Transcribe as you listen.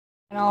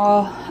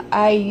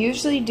I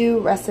usually do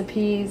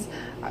recipes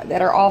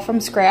that are all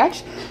from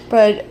scratch,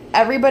 but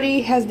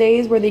everybody has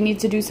days where they need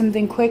to do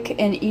something quick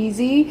and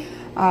easy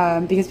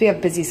because we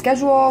have busy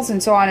schedules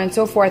and so on and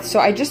so forth. So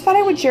I just thought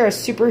I would share a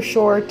super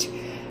short,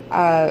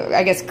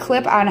 I guess,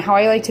 clip on how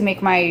I like to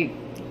make my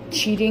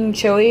cheating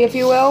chili, if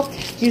you will.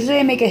 Usually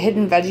I make a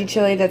hidden veggie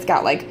chili that's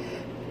got like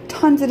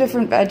tons of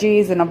different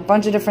veggies and a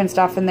bunch of different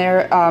stuff in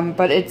there,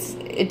 but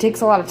it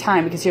takes a lot of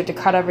time because you have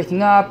to cut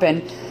everything up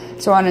and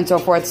so on and so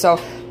forth. So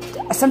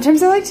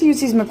sometimes I like to use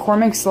these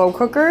McCormick Slow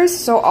Cookers.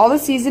 So all the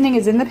seasoning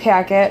is in the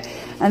packet,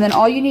 and then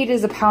all you need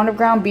is a pound of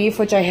ground beef,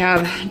 which I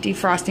have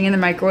defrosting in the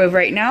microwave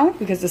right now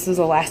because this is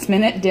a last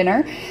minute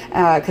dinner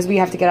because we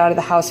have to get out of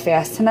the house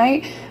fast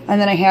tonight. And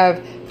then I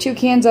have 2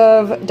 cans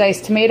of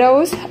diced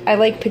tomatoes. I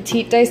like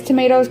petite diced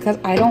tomatoes because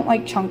I don't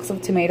like chunks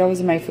of tomatoes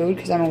in my food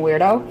because I'm a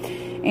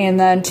weirdo. And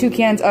then 2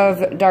 cans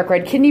of dark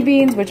red kidney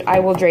beans, which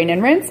I will drain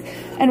and rinse,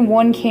 and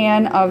 1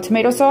 can of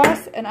tomato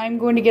sauce. And I'm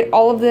going to get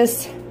all of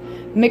this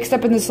mixed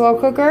up in the slow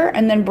cooker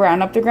and then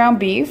brown up the ground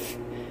beef,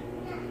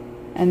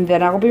 and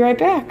then I'll be right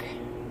back.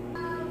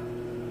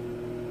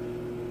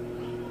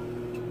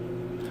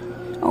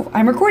 Oh,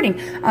 I'm recording.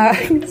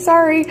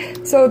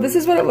 Sorry. So this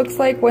is what it looks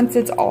like once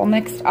it's all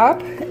mixed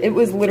up. It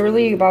was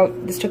literally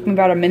this took me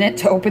about a minute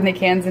to open the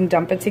cans and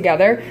dump it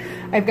together.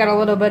 I've got a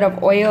little bit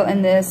of oil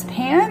in this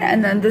pan,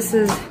 and then this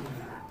is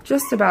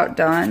just about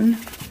done.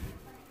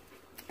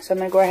 So I'm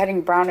gonna go ahead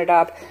and brown it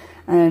up,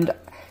 and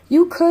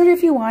you could,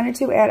 if you wanted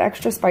to, add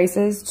extra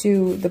spices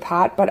to the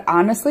pot, but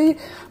honestly,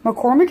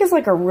 McCormick is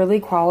like a really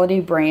quality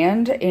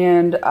brand,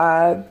 and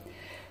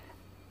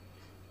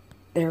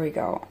there we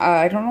go.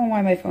 I don't know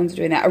why my phone's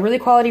doing that. A really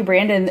quality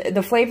brand, and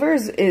the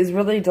flavors is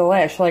really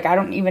delish. Like, I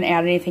don't even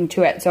add anything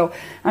to it. So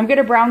I'm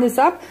gonna brown this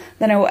up,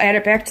 then I will add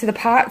it back to the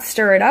pot,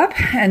 stir it up,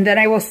 and then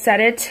I will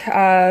set it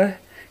to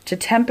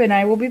temp, and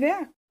I will be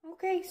back.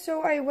 Okay,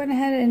 so I went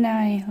ahead and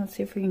let's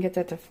see if we can get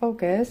that to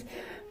focus.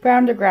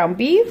 Browned the ground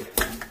beef.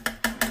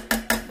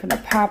 Gonna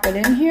pop it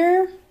in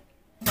here,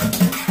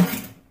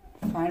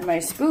 find my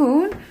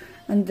spoon,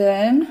 and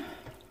then,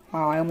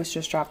 wow, I almost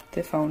just dropped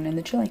the phone in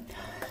the chili.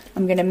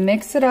 I'm gonna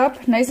mix it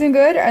up nice and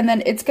good, and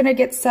then it's gonna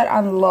get set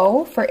on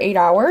low for 8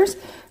 hours,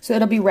 so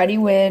it'll be ready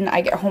when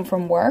I get home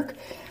from work.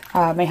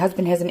 My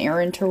husband has an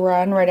errand to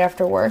run right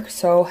after work,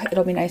 so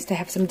it'll be nice to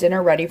have some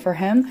dinner ready for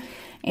him.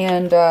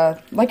 And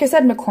like I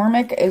said,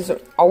 McCormick is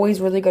always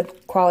really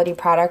good quality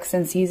products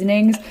and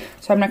seasonings,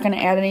 so I'm not gonna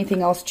add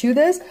anything else to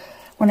this.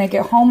 When I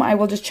get home, I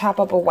will just chop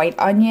up a white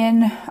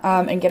onion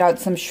and get out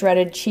some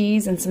shredded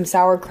cheese and some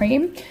sour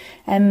cream.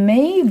 And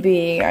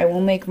maybe I will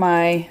make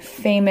my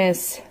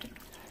famous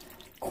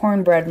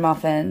cornbread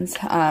muffins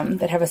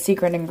that have a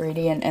secret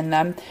ingredient in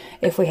them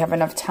if we have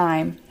enough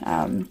time.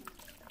 And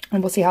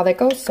we'll see how that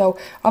goes. So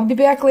I'll be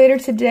back later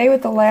today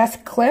with the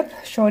last clip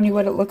showing you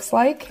what it looks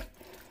like.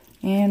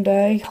 And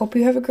I hope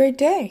you have a great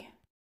day.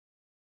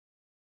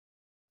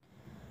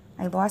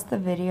 I lost the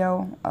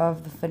video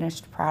of the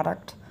finished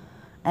product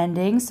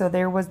ending, so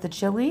there was the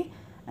chili,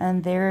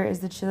 and there is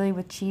the chili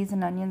with cheese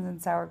and onions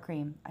and sour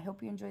cream. I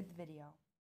hope you enjoyed the video.